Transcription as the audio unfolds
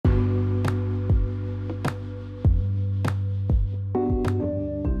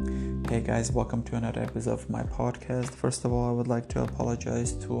Hey guys, welcome to another episode of my podcast. First of all, I would like to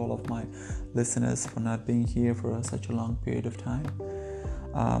apologize to all of my listeners for not being here for such a long period of time.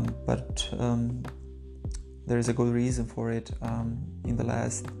 But there is a good reason for it. In the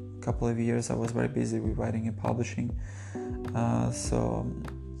last couple of years, I was very busy with writing and publishing. So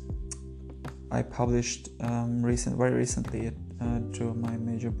I published very recently two of my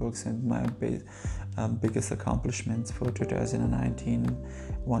major books and my biggest accomplishments for 2019.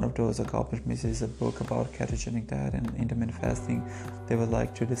 One of those accomplishments is a book about ketogenic diet and intermittent fasting that I would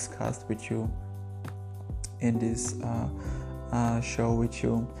like to discuss with you in this show with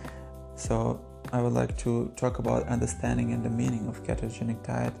you. So I would like to talk about understanding and the meaning of ketogenic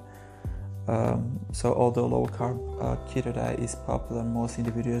diet. So although low-carb keto diet is popular, most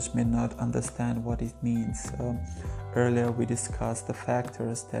individuals may not understand what it means. Earlier we discussed the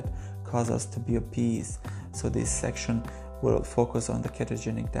factors that cause us to be obese. So this section will focus on the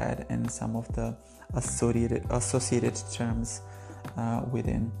ketogenic diet and some of the associated terms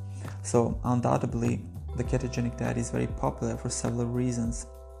within. So undoubtedly, the ketogenic diet is very popular for several reasons.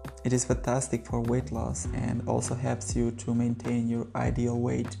 It is fantastic for weight loss and also helps you to maintain your ideal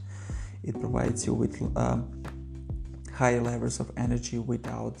weight. It provides you with higher levels of energy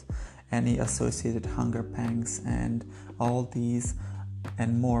without any associated hunger pangs, and all these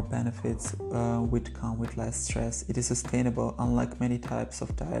and more benefits which come with less stress. It is sustainable, unlike many types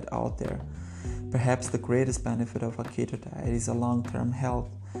of diet out there. Perhaps the greatest benefit of a keto diet is a long-term health,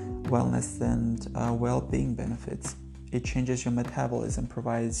 wellness, and well-being benefits. It changes your metabolism,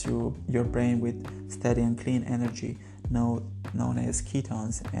 provides your brain with steady and clean energy, known as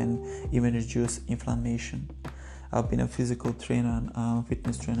ketones, and even reduce inflammation. I've been a physical trainer and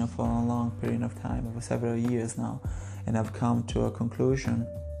fitness trainer for a long period of time, over several years now, and I've come to a conclusion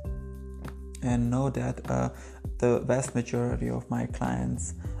and know that the vast majority of my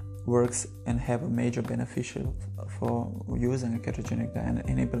clients works and have a major beneficial for using a ketogenic diet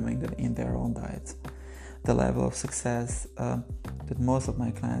and implementing it in their own diets. The level of success that most of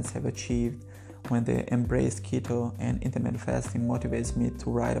my clients have achieved when they embrace keto and intermittent fasting motivates me to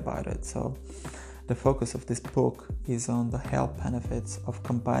write about it. So the focus of this book is on the health benefits of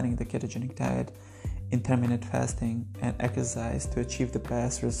combining the ketogenic diet, intermittent fasting, and exercise to achieve the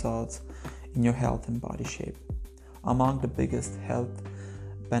best results in your health and body shape. Among the biggest health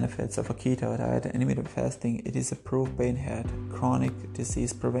benefits of a keto diet and intermittent fasting, it is approved by NHAT, chronic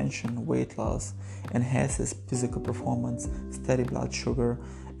disease prevention, weight loss, enhances physical performance, steady blood sugar,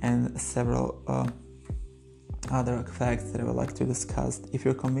 and several other facts that I would like to discuss. If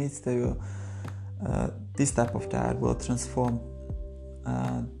you're convinced that this type of diet will transform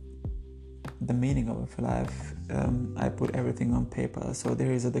the meaning of your life, I put everything on paper. So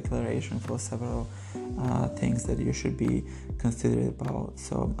there is a declaration for several things that you should be considerate about.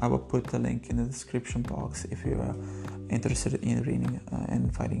 So I will put the link in the description box if you are interested in reading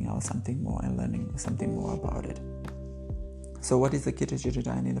and finding out something more and learning something more about it. So what is the ketogenic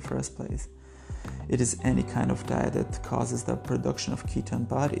diet in the first place? It is any kind of diet that causes the production of ketone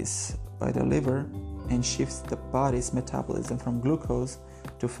bodies by the liver and shifts the body's metabolism from glucose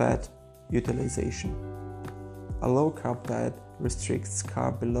to fat utilization. A low-carb diet restricts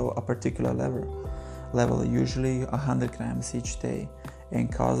carb below a particular level, usually 100 grams each day,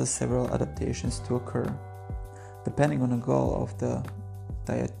 and causes several adaptations to occur. Depending on the goal of the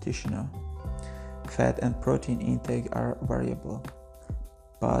dietitian, fat and protein intake are variable.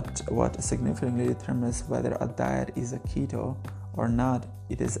 But what significantly determines whether a diet is a keto or not,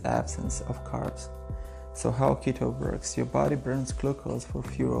 it is absence of carbs. So how keto works? Your body burns glucose for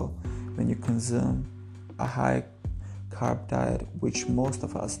fuel when you consume a high carb diet, which most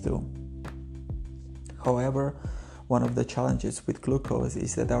of us do. However, one of the challenges with glucose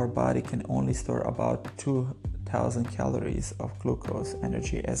is that our body can only store about 2,000 calories of glucose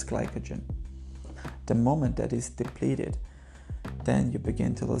energy as glycogen. The moment that is depleted, then you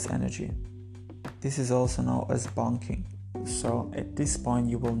begin to lose energy. This is also known as bunking. So at this point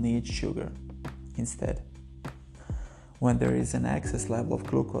you will need sugar instead. When there is an excess level of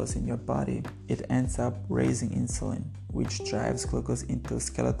glucose in your body, it ends up raising insulin, which drives glucose into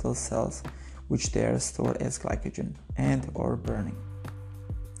skeletal cells, which they are stored as glycogen and or burning.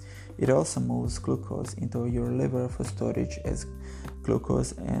 It also moves glucose into your liver for storage as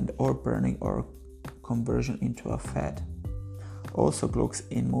glucose and or burning or conversion into a fat. Also, glucose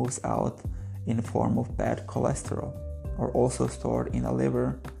moves out in the form of bad cholesterol, or also stored in the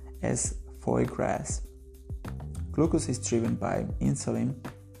liver as foie gras. Glucose is driven by insulin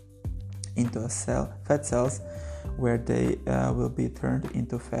into fat cells, where they will be turned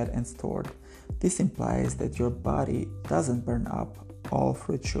into fat and stored. This implies that your body doesn't burn up all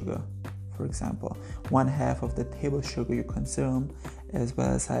fruit sugar, for example, 1/2 of the table sugar you consume, as well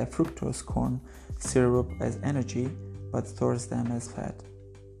as high fructose corn syrup as energy, but stores them as fat.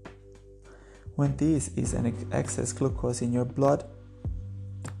 When this is an excess glucose in your blood,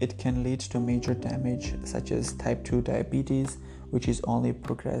 it can lead to major damage such as type 2 diabetes, which is only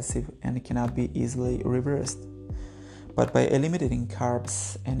progressive and cannot be easily reversed. But by eliminating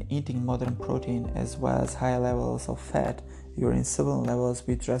carbs and eating modern protein as well as high levels of fat, your insulin levels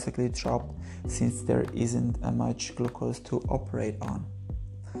will drastically drop since there isn't much glucose to operate on.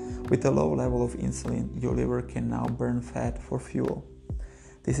 With a low level of insulin, your liver can now burn fat for fuel.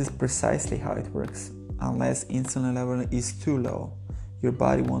 This is precisely how it works. Unless insulin level is too low, your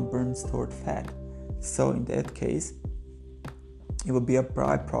body won't burn stored fat. So in that case, it will be a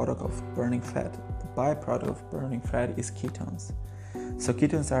byproduct of burning fat. The byproduct of burning fat is ketones. So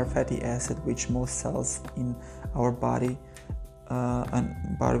ketones are fatty acid which most cells in our body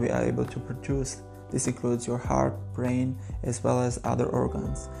are able to produce. This includes your heart, brain, as well as other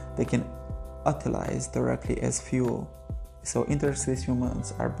organs. They can utilize directly as fuel. So interstellar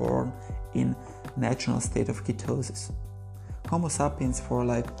humans are born in natural state of ketosis. Homo sapiens for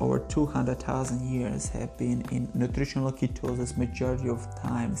over 200,000 years have been in nutritional ketosis majority of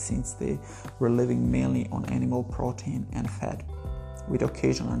time since they were living mainly on animal protein and fat, with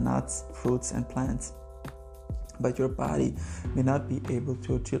occasional nuts, fruits, and plants. But your body may not be able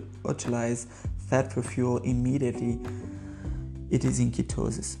to utilize fat for fuel immediately it is in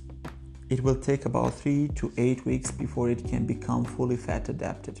ketosis. It will take about 3 to 8 weeks before it can become fully fat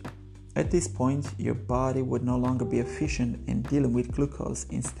adapted. At this point, your body would no longer be efficient in dealing with glucose.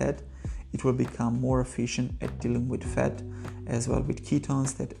 Instead, it will become more efficient at dealing with fat as well with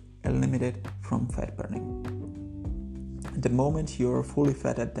ketones that eliminate from fat burning. The moment you are fully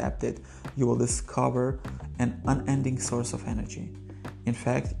fat adapted, you will discover an unending source of energy. In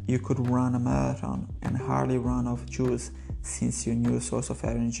fact, you could run a marathon and hardly run out of juice since your new source of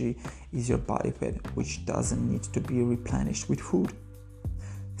energy is your body fat, which doesn't need to be replenished with food.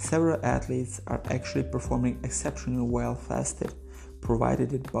 Several athletes are actually performing exceptionally well fasted, provided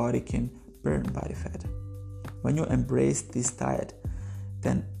the body can burn body fat. When you embrace this diet,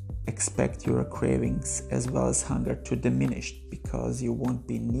 then expect your cravings as well as hunger to diminish because you won't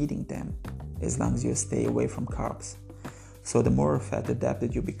be needing them as long as you stay away from carbs. So the more fat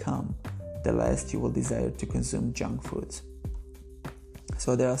adapted you become, the less you will desire to consume junk foods.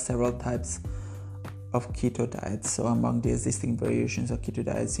 So there are several types of keto diets. So among the existing variations of keto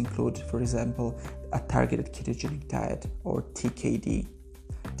diets include, for example, a targeted ketogenic diet or TKD.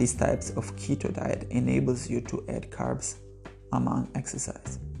 These types of keto diet enables you to add carbs among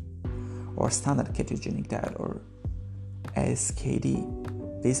exercise. Or standard ketogenic diet or SKD.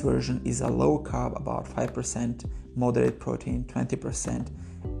 This version is a low carb, about 5%, moderate protein 20%,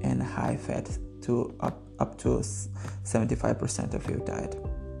 and high fat to up to 75% of your diet.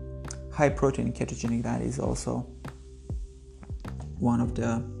 High protein ketogenic diet is also one of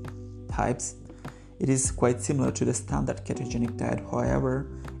the types. It is quite similar to the standard ketogenic diet,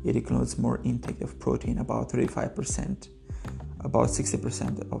 however, it includes more intake of protein, about 35%. About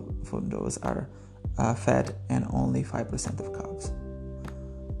 60% of those are fat and only 5% of carbs.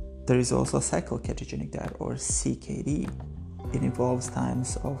 There is also a cycle ketogenic diet or CKD. It involves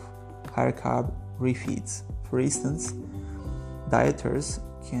times of higher carb refeeds. For instance, dieters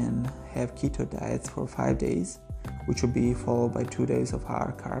can have keto diets for 5 days, which will be followed by 2 days of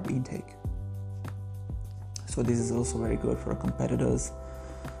higher carb intake. So this is also very good for competitors,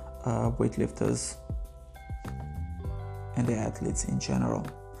 weightlifters, and the athletes in general.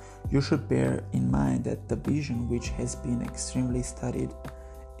 You should bear in mind that the version which has been extremely studied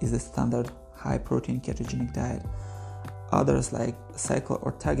is the standard high protein ketogenic diet. Others like cycle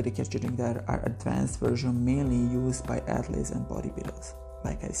or targeted ketogenic diet are advanced versions mainly used by athletes and bodybuilders,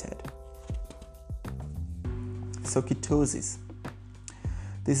 like I said. So ketosis.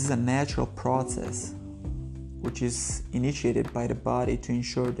 This is a natural process which is initiated by the body to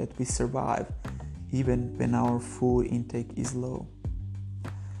ensure that we survive even when our food intake is low.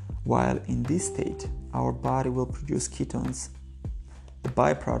 While in this state, our body will produce ketones, the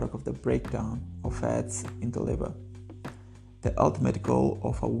byproduct of the breakdown of fats in the liver. The ultimate goal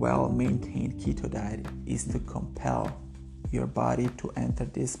of a well-maintained keto diet is to compel your body to enter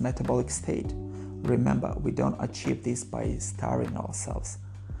this metabolic state. Remember, we don't achieve this by starving ourselves,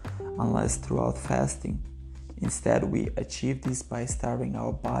 unless throughout fasting. Instead, we achieve this by starving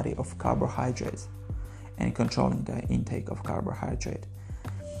our body of carbohydrates and controlling the intake of carbohydrate.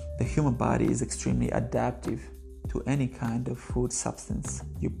 The human body is extremely adaptive to any kind of food substance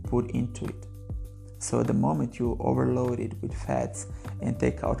you put into it. So the moment you overload it with fats and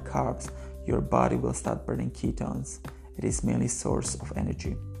take out carbs, your body will start burning ketones. It is mainly source of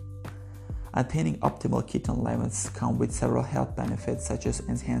energy. Attaining optimal ketone levels come with several health benefits such as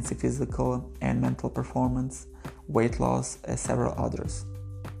enhancing physical and mental performance, weight loss, and several others.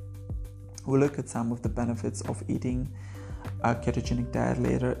 We'll look at some of the benefits of eating a ketogenic diet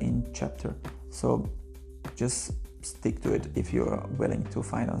later in chapter. So just stick to it if you're willing to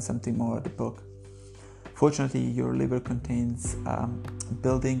find out something more at the book. Fortunately, your liver contains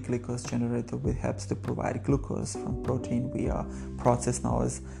building glucose generator, which helps to provide glucose from protein via process known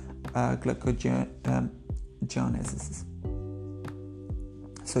as glucogenesis.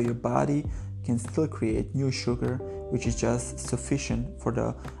 So your body can still create new sugar, which is just sufficient for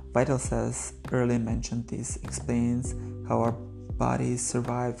the vital cells earlier mentioned. This explains how our bodies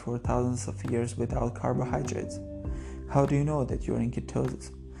survived for thousands of years without carbohydrates. How do you know that you're in ketosis?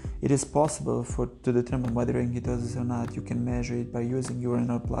 It is possible to determine whether you're in ketosis or not. You can measure it by using urine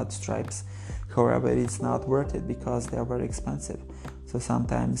or blood stripes. However, it's not worth it because they are very expensive. So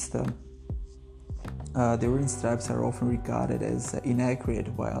sometimes the urine stripes are often regarded as inaccurate,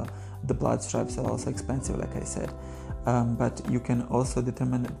 while the blood stripes are also expensive, like I said. But you can also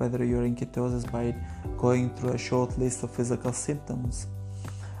determine whether you're in ketosis by going through a short list of physical symptoms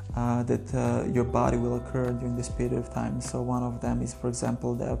that your body will occur during this period of time. So one of them is, for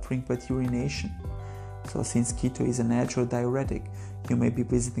example, the frequent urination. So since keto is a natural diuretic, you may be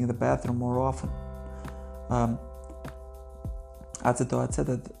visiting the bathroom more often.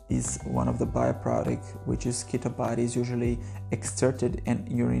 Acetoacetate is one of the byproducts, which is keto body is usually exerted in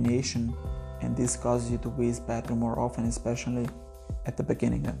urination, and this causes you to visit bathroom more often, especially at the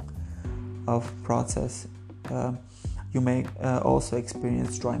beginning of process. You may also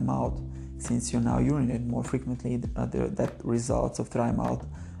experience dry mouth since you now urinate more frequently. That results of dry mouth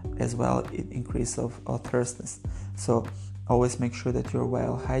as well, increase of thirstness. So always make sure that you're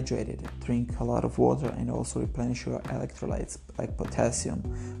well hydrated. Drink a lot of water and also replenish your electrolytes like potassium,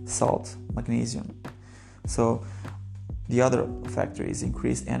 salt, magnesium. So the other factor is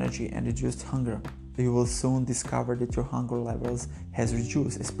increased energy and reduced hunger. You will soon discover that your hunger levels has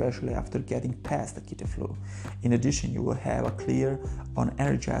reduced, especially after getting past the keto flu. In addition, you will have a clear,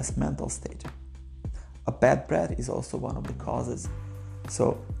 energized mental state. A bad breath is also one of the causes.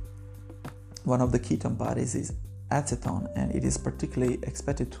 So one of the ketone bodies is acetone, and it is particularly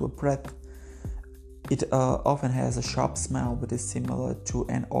expected to a breath. It often has a sharp smell, but is similar to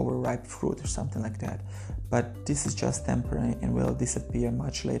an overripe fruit or something like that. But this is just temporary and will disappear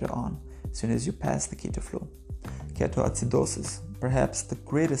much later on, as soon as you pass the keto flu. Ketoacidosis, perhaps the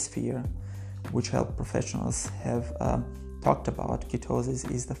greatest fear which health professionals have talked about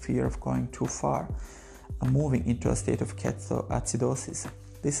ketosis, is the fear of going too far, moving into a state of ketoacidosis.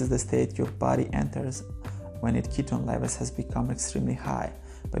 This is the state your body enters when its ketone levels has become extremely high,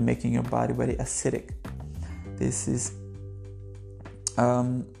 by making your body very acidic. This is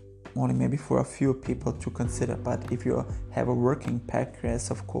only maybe for a few people to consider, but if you have a working pancreas,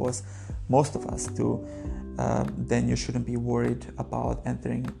 of course, most of us do, then you shouldn't be worried about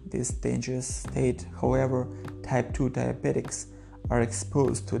entering this dangerous state. However, type 2 diabetics are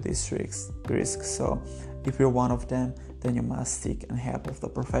exposed to this risk. So if you're one of them, then you must seek the help of the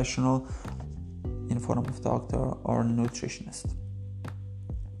professional in form of doctor or nutritionist.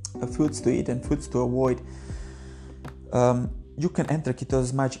 Foods to eat and foods to avoid. You can enter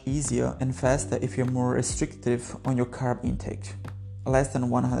ketosis much easier and faster if you're more restrictive on your carb intake. Less than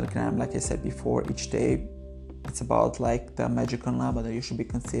 100 grams, like I said before, each day. It's about like the magical number that you should be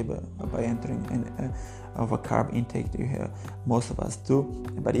considered by entering of a carb intake that you have. Most of us do.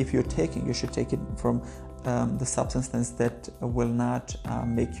 But if you're taking, you should take it from the substances that will not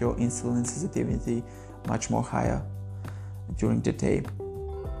make your insulin sensitivity much more higher during the day.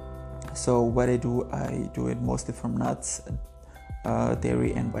 So what I do it mostly from nuts,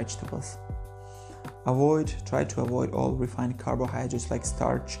 dairy and vegetables. Try to avoid all refined carbohydrates like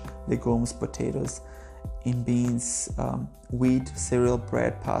starch, legumes, potatoes, in beans, wheat, cereal,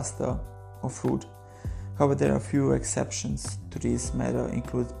 bread, pasta, or fruit. However, there are a few exceptions to this matter,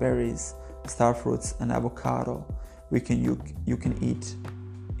 include berries, star fruits, and avocado. You can eat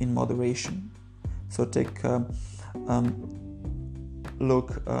in moderation. So take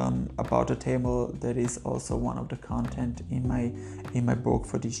look about the table. That is also one of the content in my book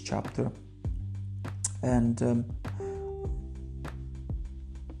for this chapter. And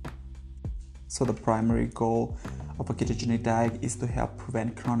so the primary goal of a ketogenic diet is to help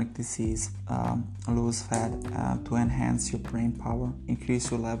prevent chronic disease, lose fat, to enhance your brain power,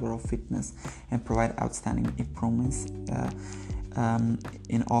 increase your level of fitness, and provide outstanding improvements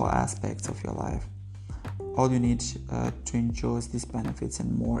in all aspects of your life. All you need to enjoy these benefits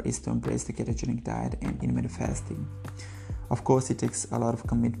and more is to embrace the ketogenic diet and intermittent fasting. Of course, it takes a lot of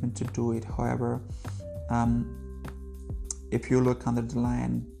commitment to do it. However, if you look under the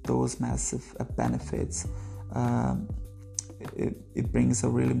line, those massive benefits, it brings a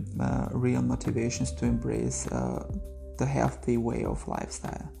really real motivations to embrace the healthy way of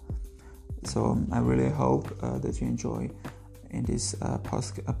lifestyle. So I really hope that you enjoy in this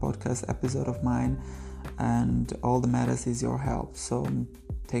podcast episode of mine, and all that matters is your health. So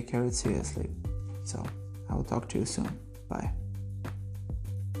take care of it seriously. So I will talk to you soon. Bye.